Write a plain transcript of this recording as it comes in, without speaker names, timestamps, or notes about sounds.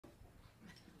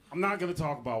I'm not going to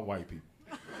talk about white people.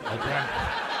 Okay?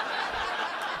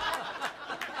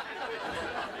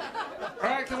 All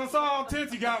right, because I saw how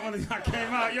tense you got when I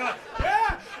came out. You're like,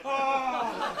 yeah!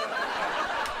 Oh.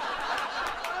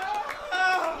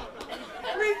 Oh.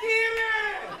 We get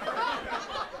it!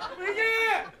 We get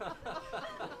it!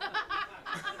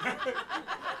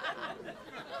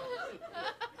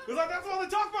 It's like that's all they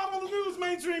talk about on the news,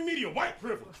 mainstream media. White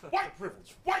privilege, white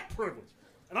privilege, white privilege.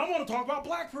 And I want to talk about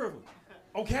black privilege.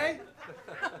 Okay?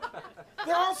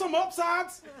 There are some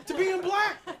upsides to being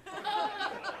black.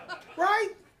 Right?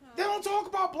 They don't talk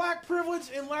about black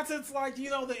privilege unless it's like, you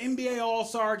know, the NBA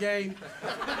All-Star game.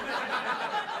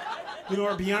 You know,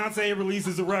 or Beyonce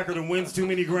releases a record and wins too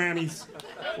many Grammys.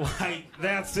 Like,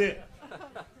 that's it.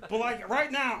 But like,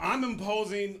 right now, I'm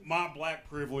imposing my black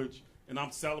privilege and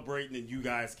I'm celebrating and you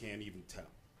guys can't even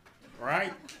tell.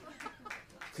 Right?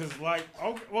 Because like,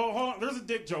 oh, well, hold on, there's a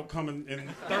dick joke coming in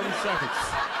 30 seconds.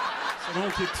 So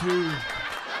don't get too,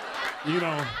 you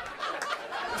know.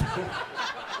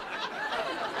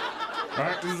 All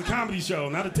right, this is a comedy show,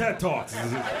 not a TED Talk.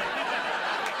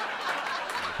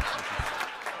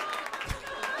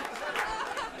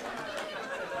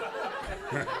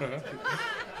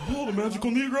 Oh, the magical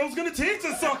Negro's gonna teach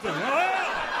us something. All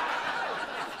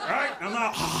right,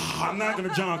 I'm not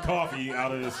gonna John Coffey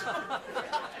out of this.